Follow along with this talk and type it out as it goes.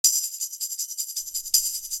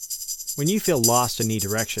When you feel lost and need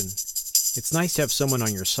direction, it's nice to have someone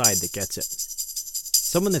on your side that gets it.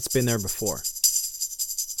 Someone that's been there before.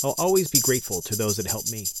 I'll always be grateful to those that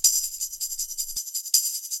helped me.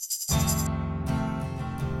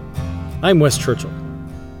 I'm Wes Chyrchel,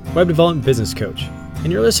 Web Development Business Coach,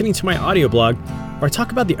 and you're listening to my audio blog where I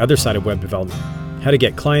talk about the other side of web development, how to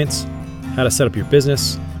get clients, how to set up your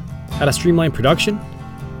business, how to streamline production,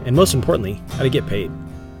 and most importantly, how to get paid.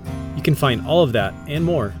 You can find all of that and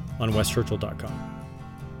more on weschyrchel.com.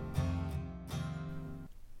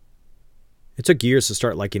 It took years to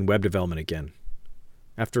start liking web development again.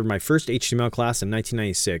 After my first HTML class in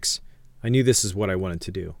 1996, I knew this is what I wanted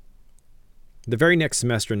to do. The very next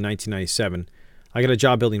semester in 1997, I got a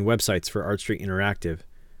job building websites for Art Street Interactive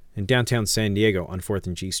in downtown San Diego on 4th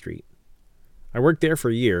and G Street. I worked there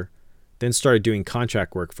for a year, then started doing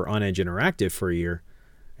contract work for On Edge Interactive for a year,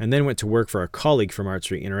 and then went to work for a colleague from Art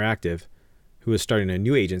Street Interactive who was starting a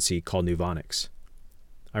new agency called Nuvonics.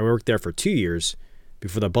 I worked there for 2 years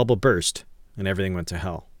before the bubble burst and everything went to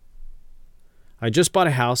hell. I just bought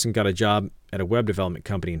a house and got a job at a web development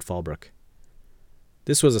company in Fallbrook.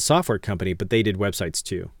 This was a software company, but they did websites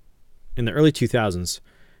too. In the early 2000s,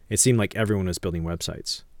 it seemed like everyone was building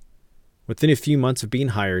websites. Within a few months of being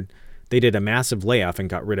hired, they did a massive layoff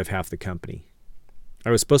and got rid of half the company.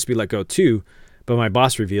 I was supposed to be let go too, but my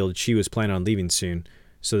boss revealed she was planning on leaving soon,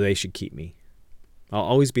 so they should keep me. I'll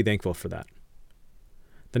always be thankful for that.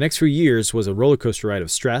 The next few years was a roller coaster ride of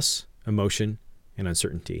stress, emotion, and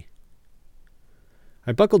uncertainty.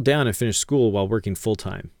 I buckled down and finished school while working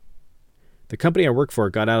full-time. The company I worked for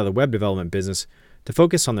got out of the web development business to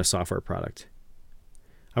focus on their software product.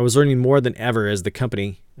 I was learning more than ever as the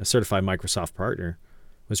company, a certified Microsoft partner,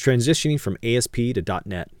 was transitioning from ASP to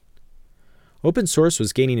 .NET. Open source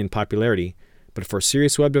was gaining in popularity, but for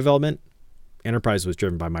serious web development, enterprise was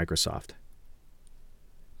driven by Microsoft.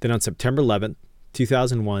 Then on September 11th,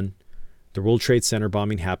 2001, the World Trade Center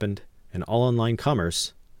bombing happened and all online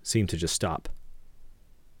commerce seemed to just stop.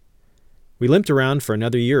 We limped around for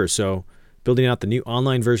another year or so, building out the new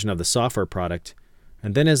online version of the software product,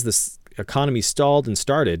 and then as the economy stalled and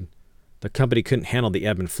started, the company couldn't handle the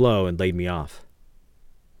ebb and flow and laid me off.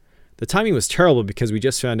 The timing was terrible because we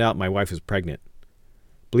just found out my wife was pregnant.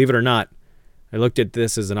 Believe it or not, I looked at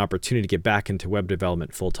this as an opportunity to get back into web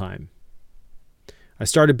development full-time. I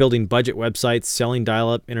started building budget websites, selling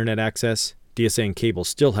dial-up internet access, DSA and cable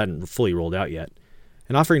still hadn't fully rolled out yet,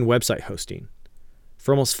 and offering website hosting.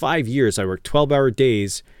 For almost 5 years, I worked 12-hour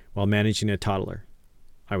days while managing a toddler.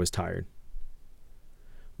 I was tired.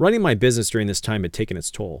 Running my business during this time had taken its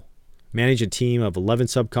toll. Managing a team of 11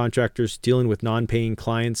 subcontractors, dealing with non-paying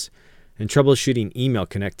clients, and troubleshooting email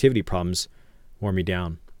connectivity problems wore me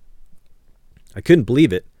down. I couldn't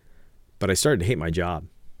believe it, but I started to hate my job.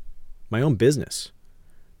 My own business.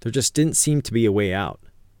 There just didn't seem to be a way out.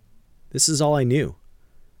 This is all I knew.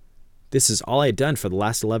 This is all I had done for the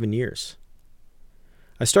last 11 years.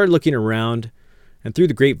 I started looking around, and through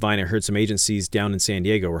the grapevine I heard some agencies down in San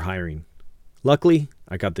Diego were hiring. Luckily,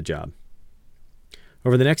 I got the job.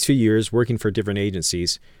 Over the next few years, working for different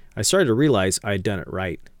agencies, I started to realize I had done it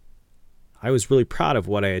right. I was really proud of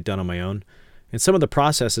what I had done on my own, and some of the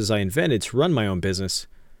processes I invented to run my own business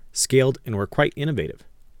scaled and were quite innovative.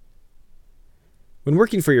 When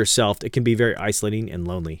working for yourself, it can be very isolating and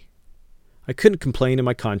lonely. I couldn't complain to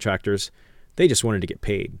my contractors, they just wanted to get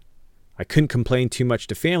paid. I couldn't complain too much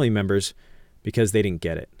to family members because they didn't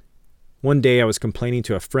get it. One day I was complaining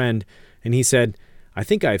to a friend and he said, "I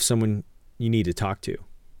think I have someone you need to talk to."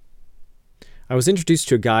 I was introduced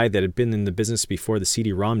to a guy that had been in the business before the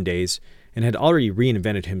CD-ROM days and had already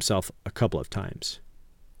reinvented himself a couple of times.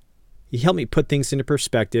 He helped me put things into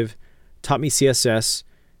perspective, taught me CSS,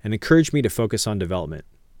 and encouraged me to focus on development.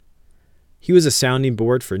 He was a sounding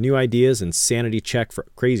board for new ideas and sanity check for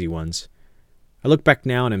crazy ones. I look back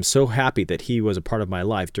now and am so happy that he was a part of my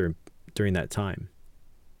life during that time.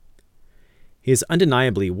 He is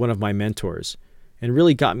undeniably one of my mentors and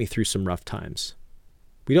really got me through some rough times.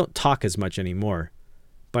 We don't talk as much anymore,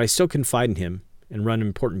 but I still confide in him and run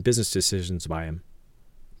important business decisions by him.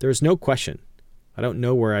 There is no question, I don't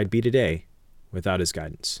know where I'd be today without his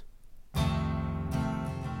guidance.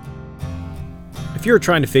 If you're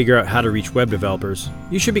trying to figure out how to reach web developers,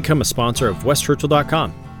 you should become a sponsor of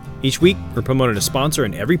weschyrchel.com. Each week, we're promoting a sponsor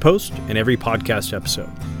in every post and every podcast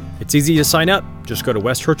episode. It's easy to sign up. Just go to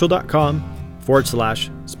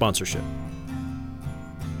weschyrchel.com/sponsorship.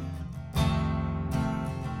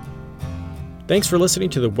 Thanks for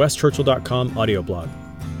listening to the weschyrchel.com audio blog.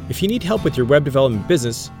 If you need help with your web development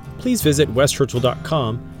business, please visit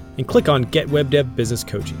weschyrchel.com and click on Get Web Dev Business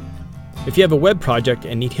Coaching. If you have a web project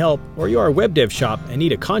and need help, or you are a web dev shop and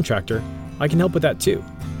need a contractor, I can help with that too.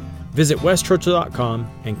 Visit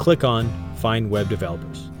westchurchel.com and click on Find Web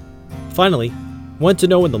Developers. Finally, want to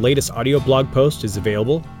know when the latest audio blog post is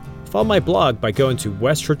available? Follow my blog by going to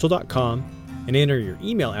westchurchel.com and enter your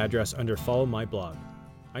email address under Follow My Blog.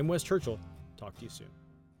 I'm Wes Chyrchel. Talk to you soon.